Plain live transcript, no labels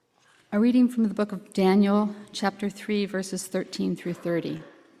A reading from the book of Daniel, chapter 3, verses 13 through 30.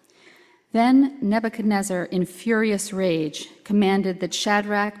 Then Nebuchadnezzar, in furious rage, commanded that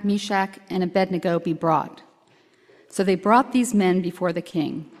Shadrach, Meshach, and Abednego be brought. So they brought these men before the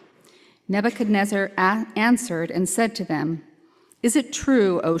king. Nebuchadnezzar answered and said to them, "Is it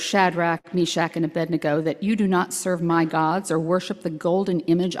true, O Shadrach, Meshach, and Abednego, that you do not serve my gods or worship the golden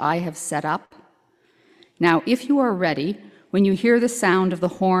image I have set up? Now, if you are ready, when you hear the sound of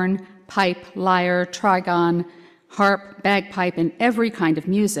the horn, pipe, lyre, trigon, harp, bagpipe, and every kind of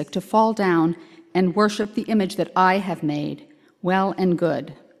music, to fall down and worship the image that I have made, well and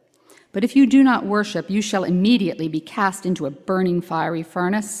good. But if you do not worship, you shall immediately be cast into a burning fiery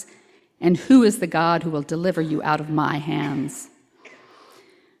furnace. And who is the God who will deliver you out of my hands?"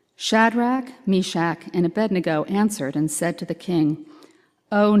 Shadrach, Meshach, and Abednego answered and said to the king,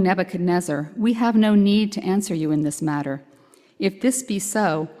 "O Nebuchadnezzar, we have no need to answer you in this matter. If this be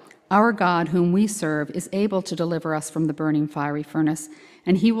so, our God whom we serve is able to deliver us from the burning fiery furnace,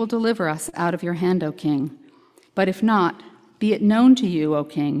 and he will deliver us out of your hand, O king. But if not, be it known to you, O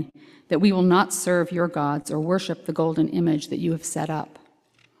king, that we will not serve your gods or worship the golden image that you have set up."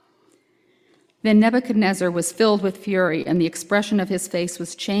 Then Nebuchadnezzar was filled with fury, and the expression of his face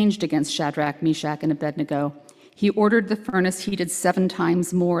was changed against Shadrach, Meshach, and Abednego. He ordered the furnace heated 7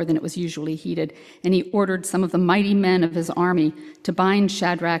 times more than it was usually heated, and he ordered some of the mighty men of his army to bind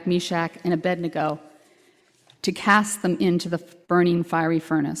Shadrach, Meshach, and Abednego, to cast them into the burning fiery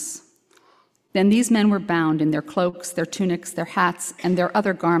furnace. Then these men were bound in their cloaks, their tunics, their hats, and their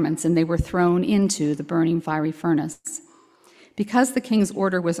other garments, and they were thrown into the burning fiery furnace. Because the king's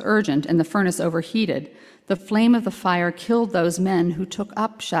order was urgent and the furnace overheated, the flame of the fire killed those men who took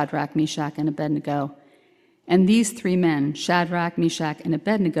up Shadrach, Meshach, and Abednego. And these 3 men, Shadrach, Meshach, and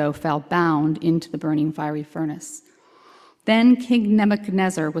Abednego, fell bound into the burning fiery furnace. Then King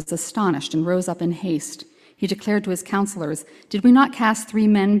Nebuchadnezzar was astonished and rose up in haste. He declared to his counselors, "Did we not cast 3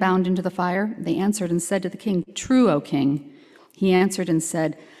 men bound into the fire?" They answered and said to the king, "True, O king." He answered and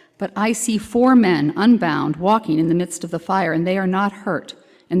said, "But I see 4 men unbound walking in the midst of the fire, and they are not hurt,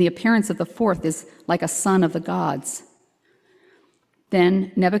 and the appearance of the 4th is like a son of the gods."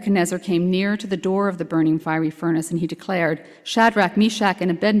 Then Nebuchadnezzar came near to the door of the burning fiery furnace, and he declared, "Shadrach, Meshach, and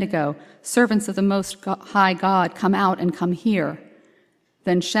Abednego, servants of the Most High God, come out and come here."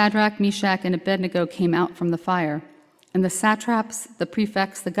 Then Shadrach, Meshach, and Abednego came out from the fire, and the satraps, the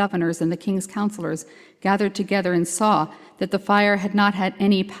prefects, the governors, and the king's counselors gathered together and saw that the fire had not had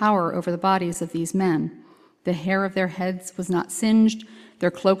any power over the bodies of these men. The hair of their heads was not singed,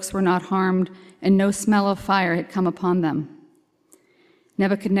 their cloaks were not harmed, and no smell of fire had come upon them.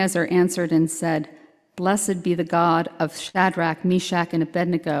 Nebuchadnezzar answered and said, "Blessed be the God of Shadrach, Meshach, and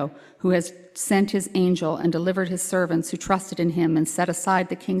Abednego, who has sent his angel and delivered his servants who trusted in him and set aside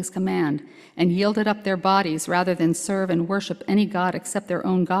the king's command and yielded up their bodies rather than serve and worship any god except their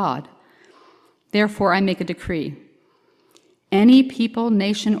own God. Therefore I make a decree. Any people,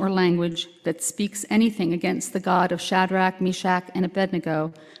 nation, or language that speaks anything against the God of Shadrach, Meshach, and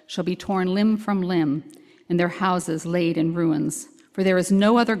Abednego shall be torn limb from limb and their houses laid in ruins. For there is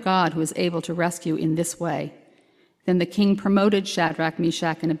no other God who is able to rescue in this way." Then the king promoted Shadrach,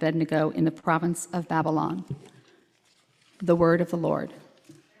 Meshach, and Abednego in the province of Babylon. The word of the Lord.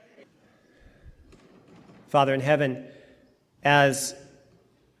 Father in heaven, as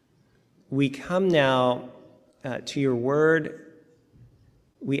we come now to your word,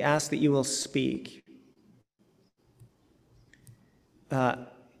 we ask that you will speak.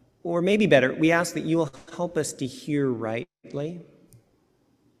 Or maybe better, we ask that you will help us to hear rightly.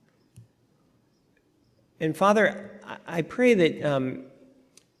 And Father, I pray that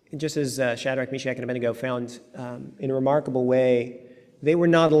just as Shadrach, Meshach, and Abednego found in a remarkable way, they were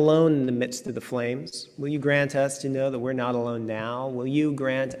not alone in the midst of the flames. Will you grant us to know that we're not alone now? Will you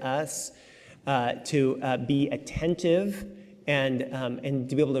grant us to be attentive and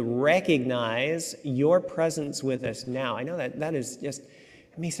to be able to recognize your presence with us now? I know that is just,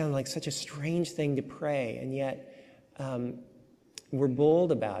 it may sound like such a strange thing to pray, and yet we're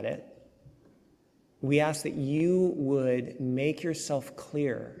bold about it. We ask that you would make yourself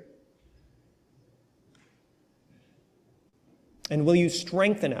clear. And will you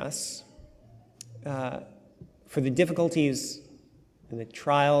strengthen us for the difficulties and the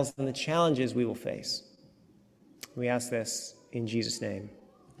trials and the challenges we will face? We ask this in Jesus' name.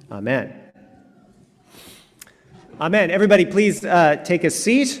 Amen. Amen. Everybody, please take a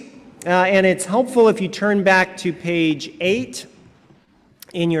seat. And it's helpful if you turn back to page 8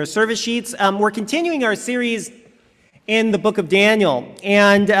 in your service sheets. We're continuing our series in the book of Daniel.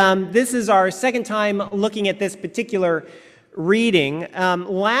 And this is our second time looking at this particular reading.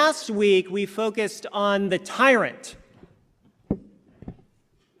 Last week, we focused on the tyrant.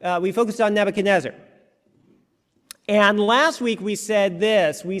 We focused on Nebuchadnezzar. And last week, we said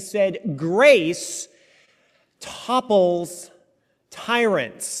this. We said grace topples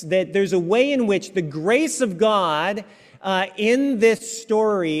tyrants. That there's a way in which the grace of God in this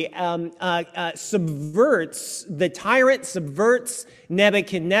story subverts the tyrant, subverts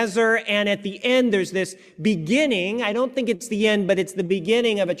Nebuchadnezzar, and at the end there's this beginning. I don't think it's the end, but it's the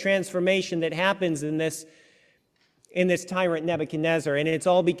beginning of a transformation that happens in this tyrant Nebuchadnezzar, and it's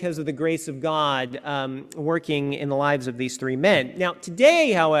all because of the grace of God working in the lives of these three men. Now,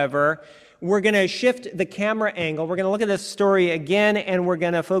 today, however, we're going to shift the camera angle. We're going to look at this story again, and we're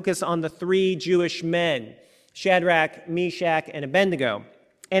going to focus on the three Jewish men, Shadrach, Meshach, and Abednego.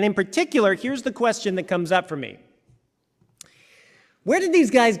 And in particular, here's the question that comes up for me. Where did these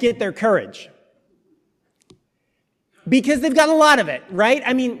guys get their courage? Because they've got a lot of it, right?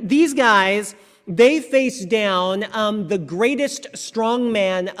 I mean, these guys, they faced down the greatest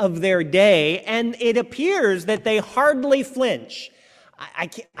strongman of their day, and it appears that they hardly flinch.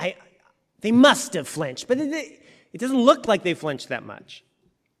 They must have flinched, but it doesn't look like they flinched that much.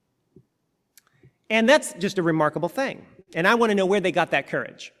 And that's just a remarkable thing. And I want to know where they got that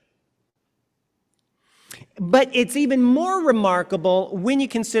courage. But it's even more remarkable when you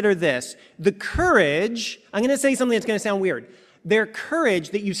consider this. The courage, I'm going to say something that's going to sound weird. Their courage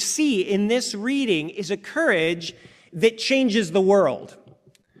that you see in this reading is a courage that changes the world.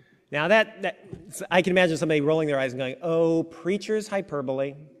 Now that I can imagine somebody rolling their eyes and going, "Oh, preacher's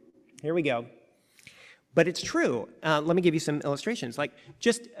hyperbole. Here we go." But it's true. Let me give you some illustrations, like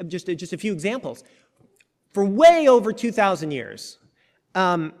just a few examples. For way over 2,000 years,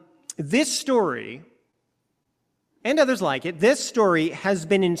 this story, and others like it, this story has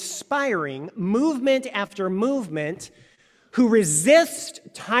been inspiring movement after movement who resist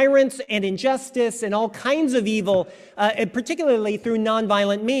tyrants and injustice and all kinds of evil, and particularly through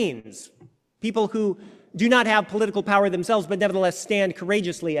nonviolent means. People who do not have political power themselves, but nevertheless stand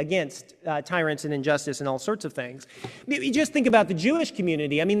courageously against tyrants and injustice and all sorts of things. You just think about the Jewish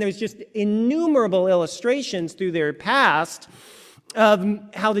community. I mean, there's just innumerable illustrations through their past of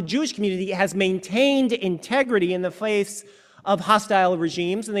how the Jewish community has maintained integrity in the face of hostile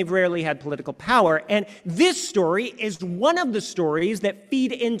regimes, and they've rarely had political power. And this story is one of the stories that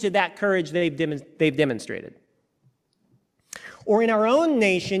feed into that courage they've demonstrated. Or in our own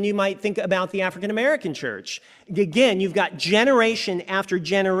nation, you might think about the African American church. Again, you've got generation after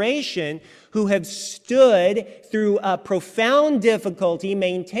generation who have stood through a profound difficulty,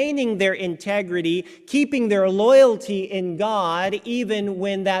 maintaining their integrity, keeping their loyalty in God, even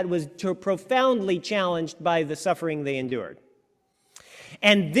when that was profoundly challenged by the suffering they endured.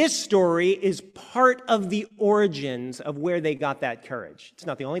 And this story is part of the origins of where they got that courage. It's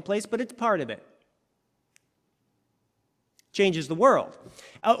not the only place, but it's part of it. Changes the world.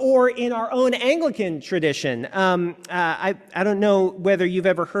 Or in our own Anglican tradition, I don't know whether you've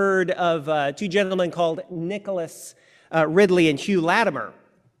ever heard of two gentlemen called Nicholas Ridley and Hugh Latimer.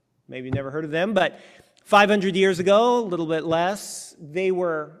 Maybe you've never heard of them, but 500 years ago, a little bit less, they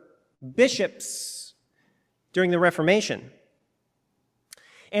were bishops during the Reformation.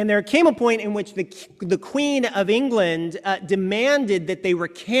 And there came a point in which the Queen of England demanded that they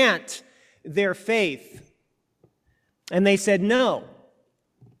recant their faith. And they said no.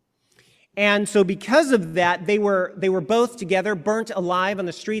 And so because of that, they were both together, burnt alive on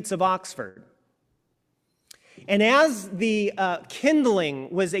the streets of Oxford. And as the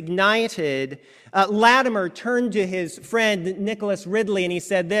kindling was ignited, Latimer turned to his friend Nicholas Ridley and he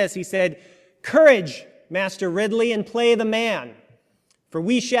said this. He said, "Courage, Master Ridley, and play the man. For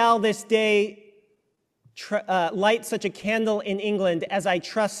we shall this day light such a candle in England as I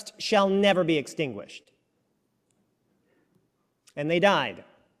trust shall never be extinguished." And they died.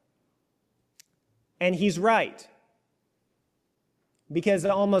 And he's right. Because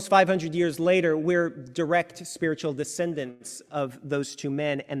almost 500 years later, we're direct spiritual descendants of those two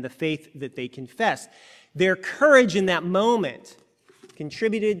men and the faith that they confessed. Their courage in that moment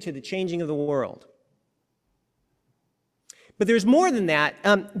contributed to the changing of the world. But there's more than that.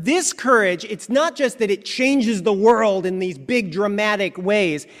 This courage, it's not just that it changes the world in these big dramatic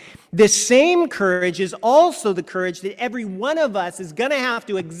ways. This same courage is also the courage that every one of us is going to have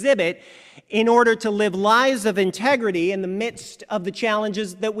to exhibit in order to live lives of integrity in the midst of the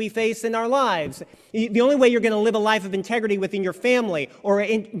challenges that we face in our lives. The only way you're going to live a life of integrity within your family or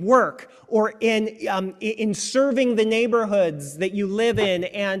in work or in serving the neighborhoods that you live in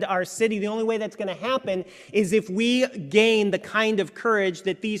and our city, the only way that's going to happen is if we gain the kind of courage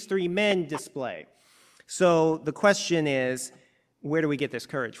that these three men display. So the question is, where do we get this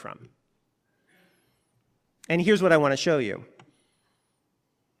courage from? And here's what I want to show you.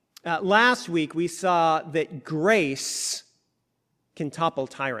 Last week, we saw that grace can topple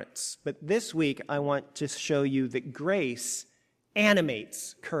tyrants. But this week, I want to show you that grace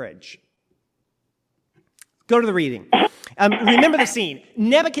animates courage. Go to the reading. Remember the scene.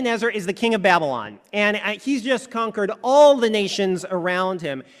 Nebuchadnezzar is the king of Babylon, and he's just conquered all the nations around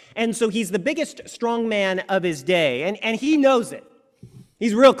him. And so he's the biggest strong man of his day, and he knows it.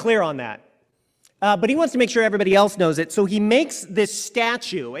 He's real clear on that. But he wants to make sure everybody else knows it, so he makes this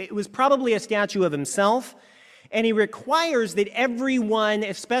statue. It was probably a statue of himself, and he requires that everyone,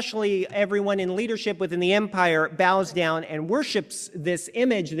 especially everyone in leadership within the empire, bows down and worships this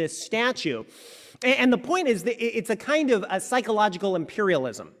image, this statue. And the point is that it's a kind of a psychological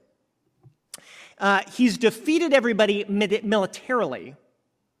imperialism. He's defeated everybody militarily,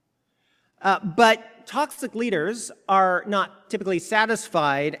 but toxic leaders are not typically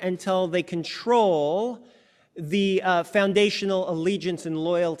satisfied until they control the foundational allegiance and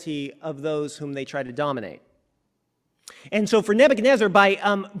loyalty of those whom they try to dominate. And so for Nebuchadnezzar,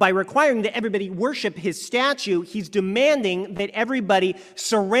 by requiring that everybody worship his statue, he's demanding that everybody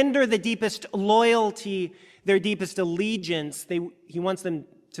surrender the deepest loyalty, their deepest allegiance. He wants them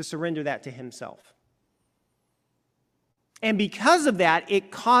to surrender that to himself. And because of that,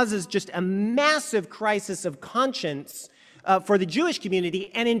 it causes just a massive crisis of conscience for the Jewish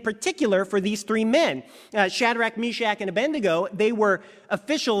community, and in particular for these three men. Shadrach, Meshach, and Abednego, they were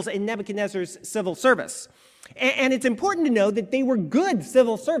officials in Nebuchadnezzar's civil service. And it's important to know that they were good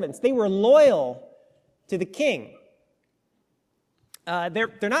civil servants. They were loyal to the king. They're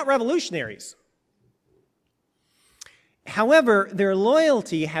not revolutionaries. However, their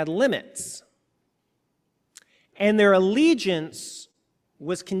loyalty had limits, and their allegiance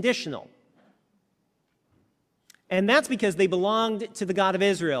was conditional. And that's because they belonged to the God of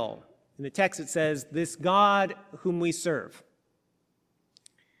Israel. In the text it says, "This God whom we serve."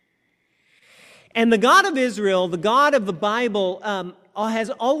 And the God of Israel, the God of the Bible, has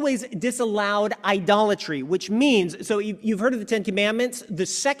always disallowed idolatry, which means, so you've heard of the Ten Commandments. The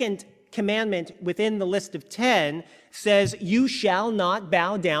second commandment within the list of 10 says, "You shall not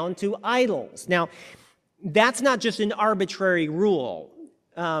bow down to idols." Now, that's not just an arbitrary rule.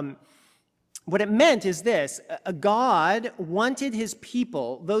 What it meant is this: God wanted his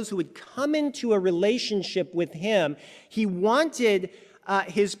people, those who would come into a relationship with him, he wanted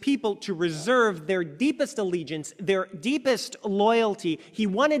his people to reserve their deepest allegiance, their deepest loyalty. He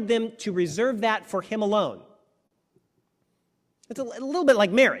wanted them to reserve that for him alone. It's a little bit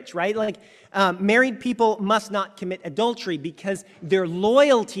like marriage, right? Like married people must not commit adultery because their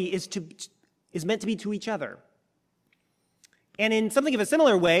loyalty is meant to be to each other. And in something of a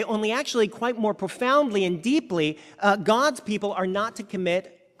similar way, only actually quite more profoundly and deeply, God's people are not to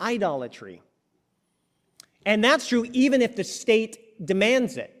commit idolatry. And that's true even if the state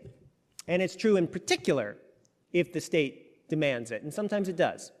demands it. And it's true in particular if the state demands it. And sometimes it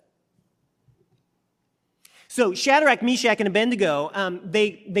does. So Shadrach, Meshach, and Abednego,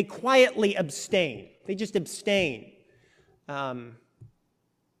 they quietly abstain. They just abstain. But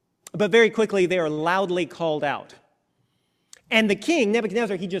very quickly they are loudly called out. And the king,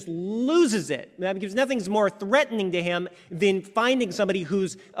 Nebuchadnezzar, he just loses it, because nothing's more threatening to him than finding somebody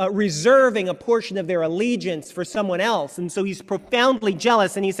who's reserving a portion of their allegiance for someone else. And so he's profoundly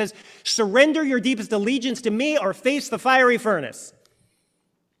jealous, and he says, "Surrender your deepest allegiance to me or face the fiery furnace."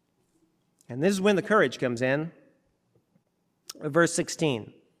 And this is when the courage comes in. Verse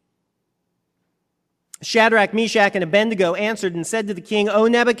 16. Shadrach, Meshach, and Abednego answered and said to the king, "O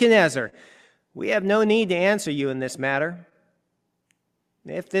Nebuchadnezzar, we have no need to answer you in this matter.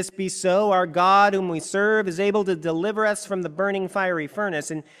 If this be so, our God whom we serve is able to deliver us from the burning fiery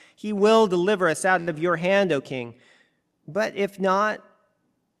furnace, and he will deliver us out of your hand, O king. But if not,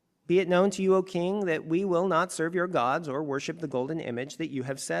 be it known to you, O king, that we will not serve your gods or worship the golden image that you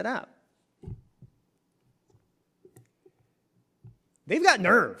have set up." They've got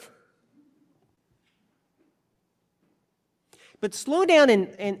nerve. But slow down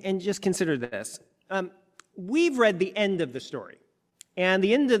and just consider this. We've read the end of the story. And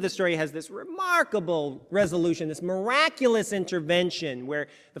the end of the story has this remarkable resolution, this miraculous intervention where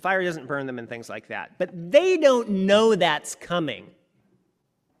the fire doesn't burn them and things like that. But they don't know that's coming.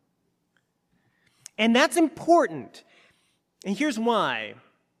 And that's important. And here's why.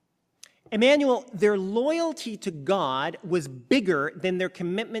 Emmanuel, their loyalty to God was bigger than their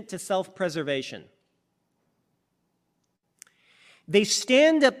commitment to self-preservation. They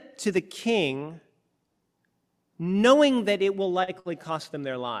stand up to the king knowing that it will likely cost them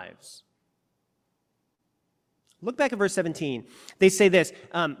their lives. Look back at verse 17. They say this,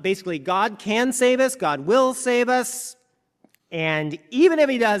 basically, God can save us, God will save us, and even if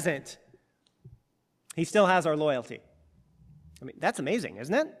he doesn't, he still has our loyalty. I mean, that's amazing,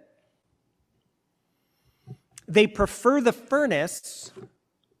 isn't it? They prefer the furnace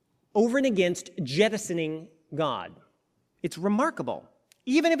over and against jettisoning God. It's remarkable,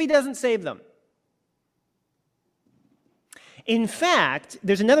 even if he doesn't save them. In fact,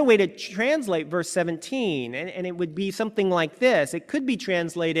 there's another way to translate verse 17, and it would be something like this. It could be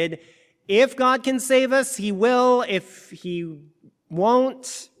translated, if God can save us, he will. If he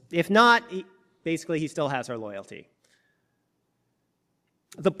won't, if not, basically he still has our loyalty.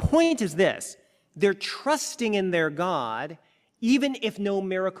 The point is this: they're trusting in their God even if no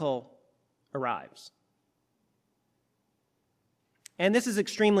miracle arrives. And this is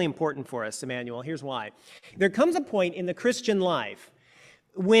extremely important for us, Emmanuel. Here's why. There comes a point in the Christian life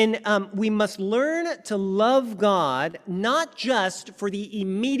when we must learn to love God not just for the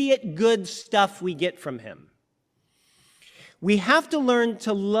immediate good stuff we get from him. We have to learn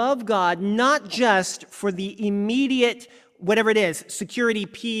to love God not just for the immediate, whatever it is, security,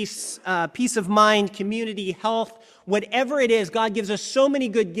 peace, peace of mind, community, health, whatever it is. God gives us so many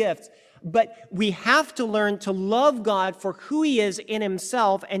good gifts. But we have to learn to love God for who he is in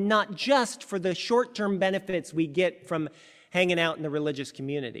himself and not just for the short-term benefits we get from hanging out in the religious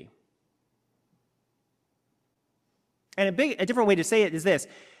community. And a different way to say it is this: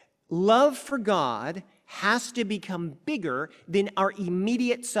 love for God has to become bigger than our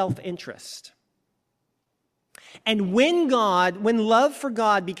immediate self-interest. And when love for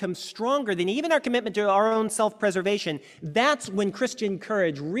God becomes stronger than even our commitment to our own self-preservation, that's when Christian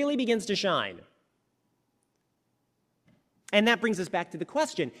courage really begins to shine. And that brings us back to the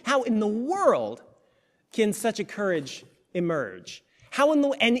question, how in the world can such a courage emerge?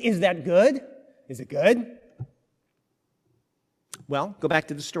 And is that good? Is it good? Well, go back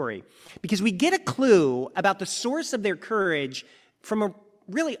to the story. Because we get a clue about the source of their courage from a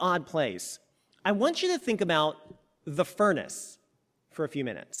really odd place. I want you to think about the furnace for a few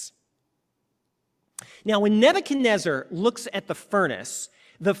minutes. Now, when Nebuchadnezzar looks at the furnace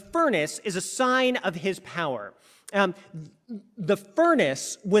is a sign of his power. The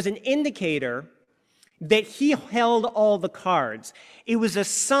furnace was an indicator that he held all the cards. It was a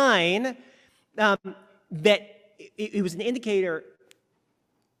sign that it was an indicator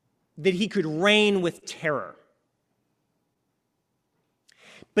that he could reign with terror.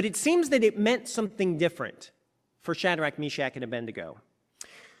 But it seems that it meant something different for Shadrach, Meshach, and Abednego.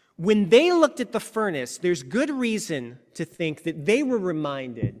 When they looked at the furnace, there's good reason to think that they were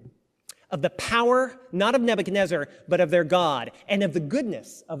reminded of the power, not of Nebuchadnezzar, but of their God, and of the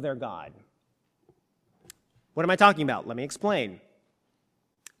goodness of their God. What am I talking about? Let me explain.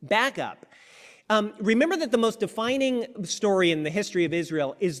 Back up. Remember that the most defining story in the history of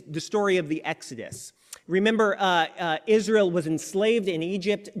Israel is the story of the Exodus. Remember, Israel was enslaved in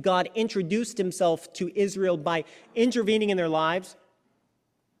Egypt. God introduced himself to Israel by intervening in their lives,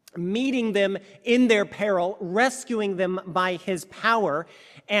 meeting them in their peril, rescuing them by his power,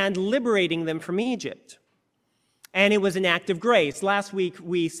 and liberating them from Egypt. And it was an act of grace. Last week,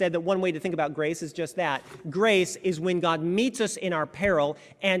 we said that one way to think about grace is just that. Grace is when God meets us in our peril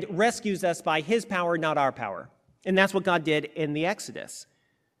and rescues us by his power, not our power. And that's what God did in the Exodus.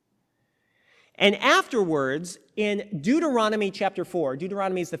 And afterwards, in Deuteronomy chapter 4,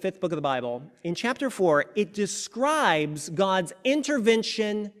 Deuteronomy is the 5th book of the Bible, in chapter 4, it describes God's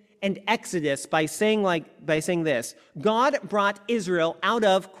intervention and exodus by saying this: God brought Israel out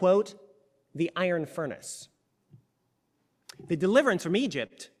of, quote, the iron furnace. The deliverance from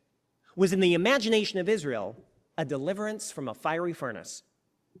Egypt was, in the imagination of Israel, a deliverance from a fiery furnace.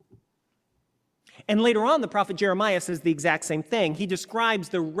 And later on, the prophet Jeremiah says the exact same thing. He describes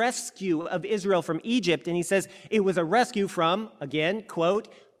the rescue of Israel from Egypt, and he says it was a rescue from, again, quote,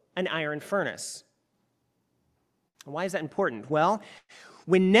 an iron furnace. Why is that important? Well,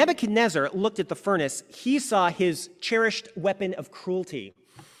 when Nebuchadnezzar looked at the furnace, he saw his cherished weapon of cruelty.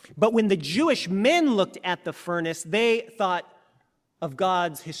 But when the Jewish men looked at the furnace, they thought of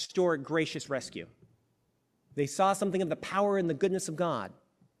God's historic gracious rescue. They saw something of the power and the goodness of God.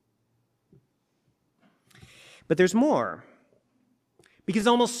 But there's more, because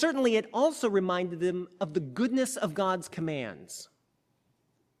almost certainly it also reminded them of the goodness of God's commands.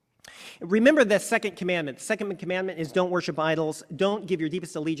 Remember the second commandment. The second commandment is don't worship idols, don't give your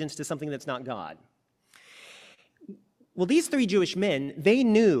deepest allegiance to something that's not God. Well, these three Jewish men, they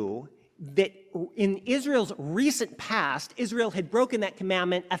knew that in Israel's recent past, Israel had broken that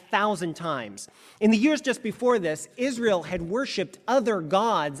commandment 1,000 times. In the years just before this, Israel had worshipped other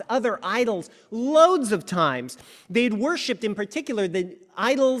gods, other idols, loads of times. They had worshipped, in particular, the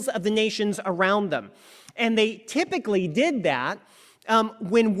idols of the nations around them. And they typically did that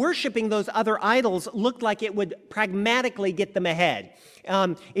when worshiping those other idols looked like it would pragmatically get them ahead.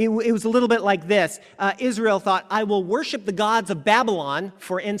 It was a little bit like this. Israel thought, I will worship the gods of Babylon,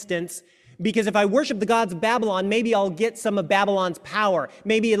 for instance, because if I worship the gods of Babylon, maybe I'll get some of Babylon's power.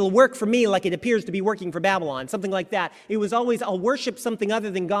 Maybe it'll work for me like it appears to be working for Babylon, something like that. It was always, I'll worship something other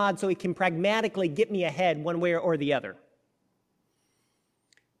than God so it can pragmatically get me ahead one way or the other.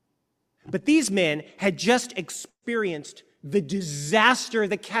 But these men had just experienced the disaster,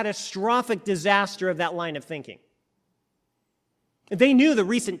 the catastrophic disaster of that line of thinking. They knew the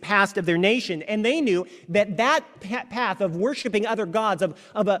recent past of their nation, and they knew that path of worshiping other gods,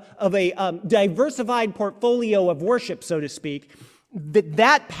 of a diversified portfolio of worship, so to speak,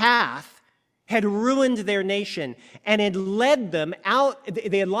 that path had ruined their nation and had led them out.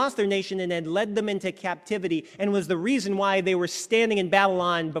 They had lost their nation and had led them into captivity, and was the reason why they were standing in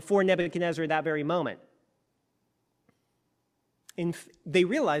Babylon before Nebuchadnezzar at that very moment. And they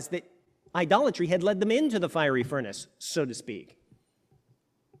realized that idolatry had led them into the fiery furnace, so to speak.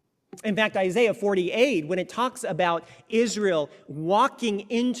 In fact, Isaiah 48, when it talks about Israel walking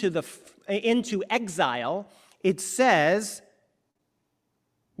into exile, it says,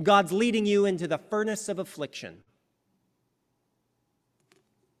 God's leading you into the furnace of affliction.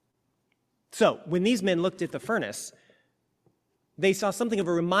 So, when these men looked at the furnace, they saw something of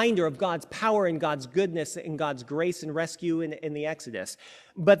a reminder of God's power and God's goodness and God's grace and rescue in the Exodus.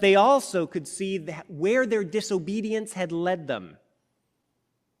 But they also could see where their disobedience had led them.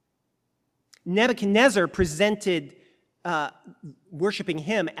 Nebuchadnezzar presented worshiping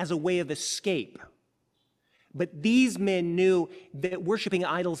him as a way of escape. But these men knew that worshiping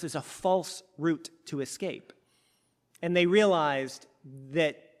idols is a false route to escape. And they realized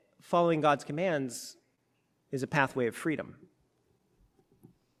that following God's commands is a pathway of freedom.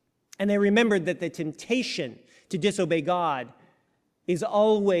 And they remembered that the temptation to disobey God is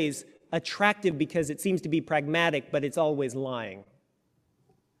always attractive because it seems to be pragmatic, but it's always lying.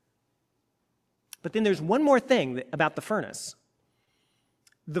 But then there's one more thing about the furnace.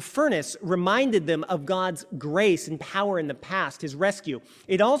 The furnace reminded them of God's grace and power in the past, his rescue.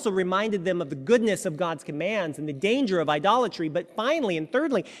 It also reminded them of the goodness of God's commands and the danger of idolatry. But finally and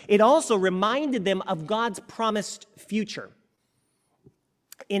thirdly, it also reminded them of God's promised future.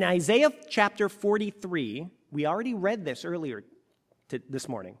 In Isaiah chapter 43, we already read this earlier this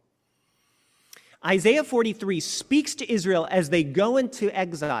morning. Isaiah 43 speaks to Israel as they go into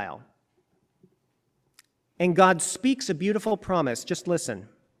exile. And God speaks a beautiful promise. Just listen.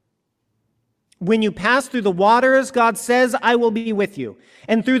 When you pass through the waters, God says, I will be with you.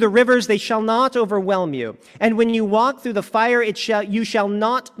 And through the rivers, they shall not overwhelm you. And when you walk through the fire, you shall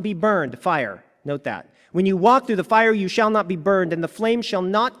not be burned. Fire. Note that. When you walk through the fire, you shall not be burned, and the flame shall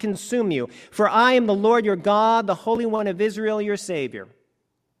not consume you. For I am the Lord your God, the Holy One of Israel, your Savior.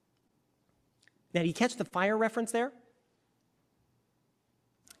 Now, do you catch the fire reference there?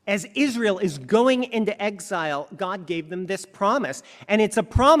 As Israel is going into exile, God gave them this promise. And it's a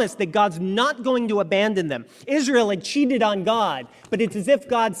promise that God's not going to abandon them. Israel had cheated on God, but it's as if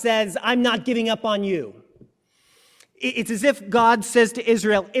God says, I'm not giving up on you. It's as if God says to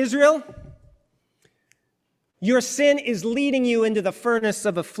Israel, Israel, your sin is leading you into the furnace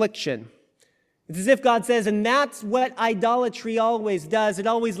of affliction. It's as if God says, and that's what idolatry always does. It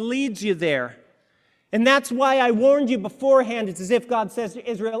always leads you there. And that's why I warned you beforehand. It's as if God says to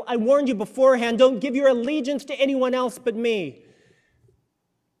Israel, I warned you beforehand, don't give your allegiance to anyone else but me.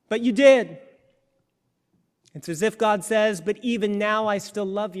 But you did. It's as if God says, but even now I still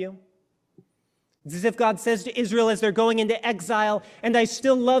love you. It's as if God says to Israel as they're going into exile, and I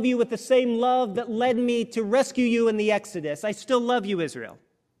still love you with the same love that led me to rescue you in the Exodus. I still love you, Israel.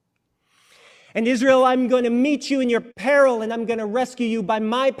 And Israel, I'm going to meet you in your peril, and I'm going to rescue you by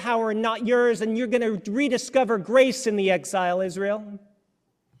my power and not yours, and you're going to rediscover grace in the exile, Israel.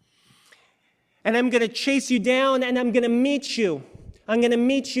 And I'm going to chase you down, and I'm going to meet you. I'm going to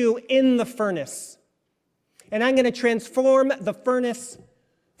meet you in the furnace. And I'm going to transform the furnace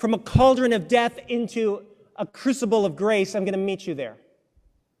from a cauldron of death into a crucible of grace. I'm going to meet you there.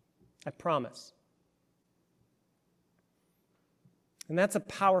 I promise. And that's a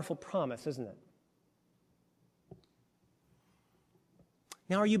powerful promise, isn't it?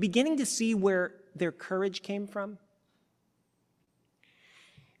 Now, are you beginning to see where their courage came from?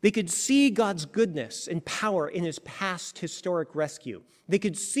 They could see God's goodness and power in his past historic rescue. They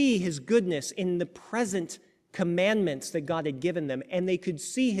could see his goodness in the present commandments that God had given them, and they could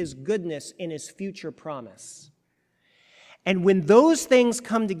see his goodness in his future promise. And when those things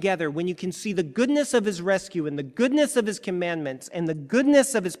come together, when you can see the goodness of his rescue and the goodness of his commandments and the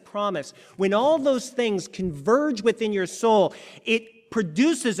goodness of his promise, when all those things converge within your soul, it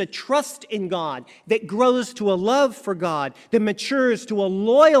produces a trust in God that grows to a love for God, that matures to a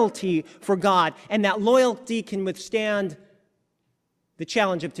loyalty for God, and that loyalty can withstand the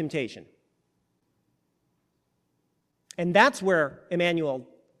challenge of temptation. And that's where, Emmanuel,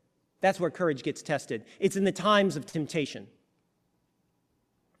 that's where courage gets tested. It's in the times of temptation.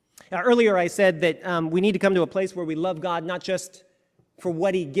 Now, earlier I said that we need to come to a place where we love God not just for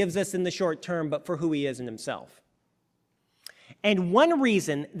what he gives us in the short term, but for who he is in himself. And one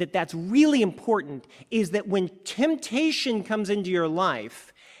reason that that's really important is that when temptation comes into your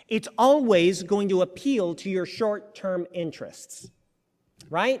life, it's always going to appeal to your short-term interests,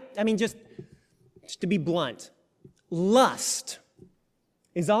 right? I mean, just to be blunt, lust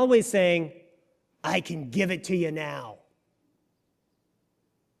is always saying, I can give it to you now.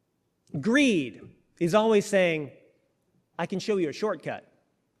 Greed is always saying, I can show you a shortcut.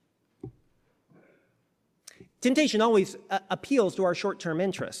 Temptation always appeals to our short-term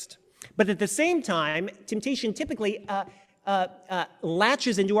interest. But at the same time, temptation typically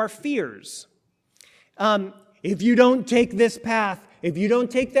latches into our fears. If you don't take this path, if you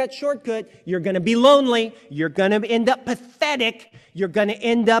don't take that shortcut, you're going to be lonely. You're going to end up pathetic. You're going to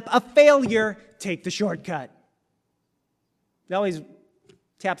end up a failure. Take the shortcut. It always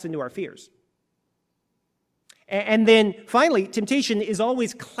taps into our fears. And then finally, temptation is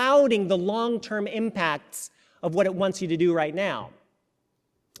always clouding the long-term impacts of what it wants you to do right now.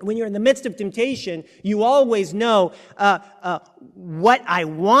 When you're in the midst of temptation, you always know what I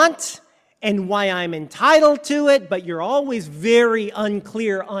want and why I'm entitled to it, but you're always very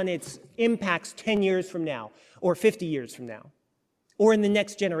unclear on its impacts 10 years from now, or 50 years from now, or in the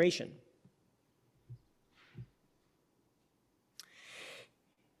next generation.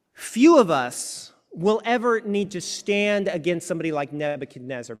 Few of us will ever need to stand against somebody like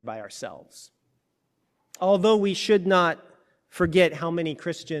Nebuchadnezzar by ourselves. Although we should not forget how many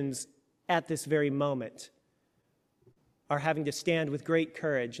Christians at this very moment are having to stand with great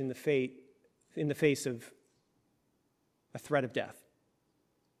courage in the face of a threat of death.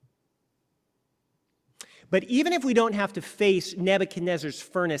 But even if we don't have to face Nebuchadnezzar's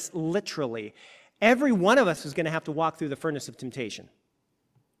furnace literally, every one of us is going to have to walk through the furnace of temptation.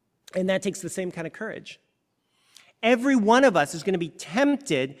 And that takes the same kind of courage. Every one of us is going to be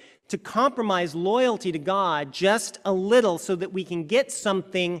tempted to compromise loyalty to God just a little so that we can get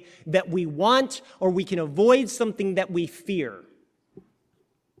something that we want or we can avoid something that we fear.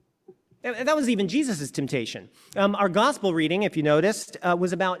 That was even Jesus' temptation. Our gospel reading, if you noticed,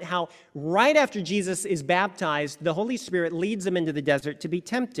 was about how right after Jesus is baptized, the Holy Spirit leads him into the desert to be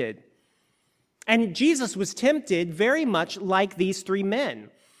tempted. And Jesus was tempted very much like these three men.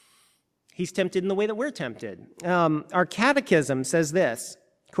 He's tempted in the way that we're tempted. Our catechism says this,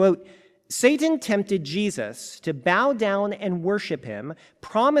 quote, Satan tempted Jesus to bow down and worship him,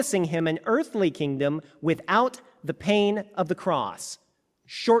 promising him an earthly kingdom without the pain of the cross.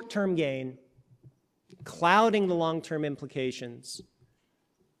 Short-term gain, clouding the long-term implications,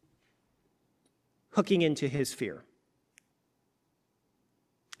 hooking into his fear.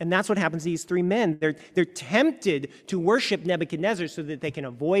 And that's what happens to these three men. They're tempted to worship Nebuchadnezzar so that they can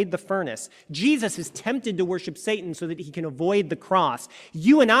avoid the furnace. Jesus is tempted to worship Satan so that he can avoid the cross.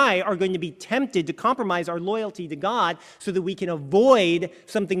 You and I are going to be tempted to compromise our loyalty to God so that we can avoid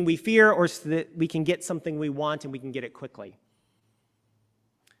something we fear or so that we can get something we want and we can get it quickly.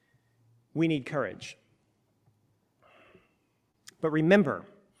 We need courage. But remember,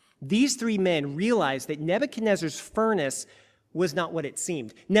 these three men realized that Nebuchadnezzar's furnace was not what it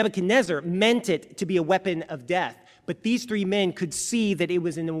seemed. Nebuchadnezzar meant it to be a weapon of death, but these three men could see that it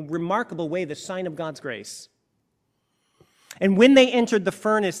was in a remarkable way the sign of God's grace. And when they entered the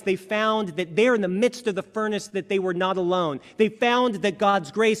furnace, they found that there in the midst of the furnace that they were not alone. They found that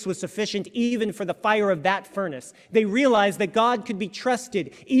God's grace was sufficient even for the fire of that furnace. They realized that God could be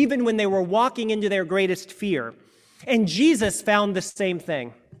trusted even when they were walking into their greatest fear. And Jesus found the same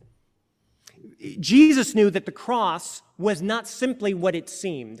thing. Jesus knew that the cross was not simply what it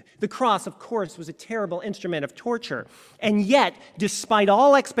seemed. The cross, of course, was a terrible instrument of torture. And yet, despite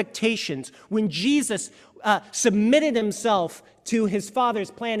all expectations, when Jesus submitted himself to his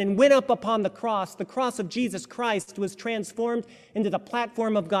Father's plan and went up upon the cross of Jesus Christ was transformed into the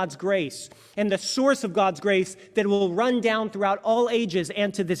platform of God's grace and the source of God's grace that will run down throughout all ages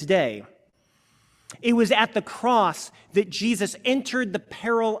and to this day. It was at the cross that Jesus entered the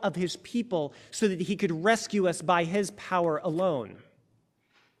peril of his people so that he could rescue us by his power alone.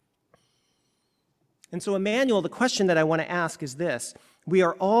 And so, Emmanuel, the question that I want to ask is this. We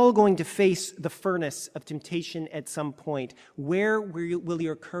are all going to face the furnace of temptation at some point. Where will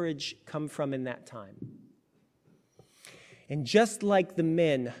your courage come from in that time? And just like the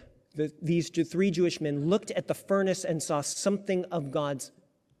men, these three Jewish men looked at the furnace and saw something of God's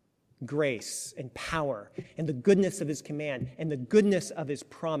grace and power and the goodness of his command and the goodness of his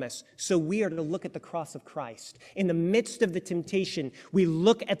promise. So we are to look at the cross of Christ. In the midst of the temptation, we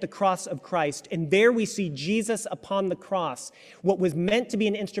look at the cross of Christ, and there we see Jesus upon the cross. What was meant to be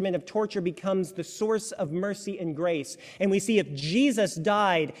an instrument of torture becomes the source of mercy and grace. And we see if Jesus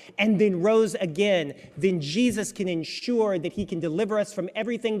died and then rose again, then Jesus can ensure that he can deliver us from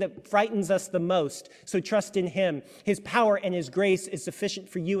everything that frightens us the most. So trust in him. His power and his grace is sufficient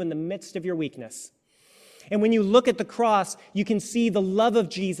for you in the midst of your weakness. And when you look at the cross, you can see the love of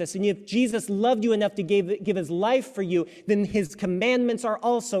Jesus. And if Jesus loved you enough to give his life for you, then his commandments are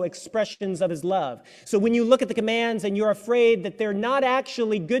also expressions of his love. So when you look at the commands and you're afraid that they're not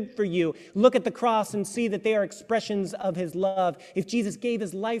actually good for you, look at the cross and see that they are expressions of his love. If Jesus gave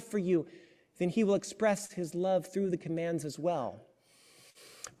his life for you, then he will express his love through the commands as well.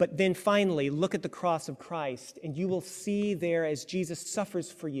 But then finally, look at the cross of Christ, and you will see there, as Jesus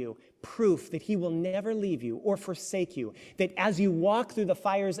suffers for you, proof that he will never leave you or forsake you, that as you walk through the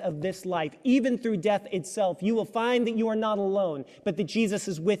fires of this life, even through death itself, you will find that you are not alone, but that Jesus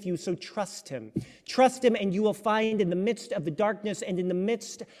is with you, so trust him. Trust him, and you will find in the midst of the darkness and in the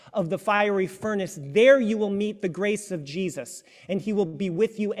midst of the fiery furnace, there you will meet the grace of Jesus, and he will be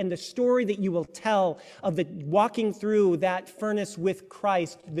with you, and the story that you will tell of the walking through that furnace with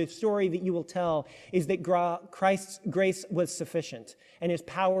Christ, the story that you will tell is that Christ's grace was sufficient, and his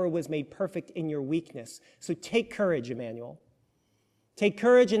power was made perfect in your weakness. So take courage, Emmanuel. Take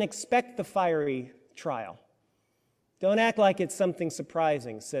courage and expect the fiery trial. Don't act like it's something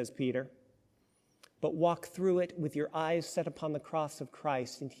surprising, says Peter, but walk through it with your eyes set upon the cross of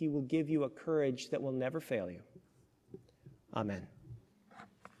Christ, and he will give you a courage that will never fail you. Amen.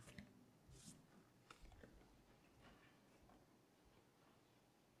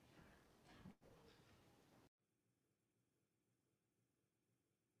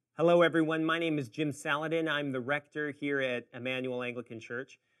 Hello, everyone. My name is Jim Saladin. I'm the rector here at Emmanuel Anglican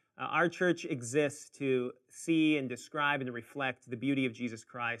Church. Our church exists to see and describe and reflect the beauty of Jesus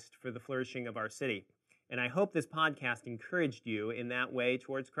Christ for the flourishing of our city. And I hope this podcast encouraged you in that way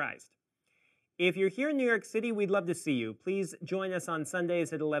towards Christ. If you're here in New York City, we'd love to see you. Please join us on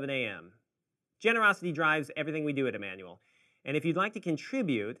Sundays at 11 a.m. Generosity drives everything we do at Emmanuel. And if you'd like to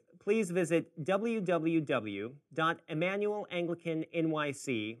contribute, please visit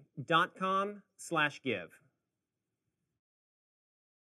www.emmanuelanglicannyc.com/give.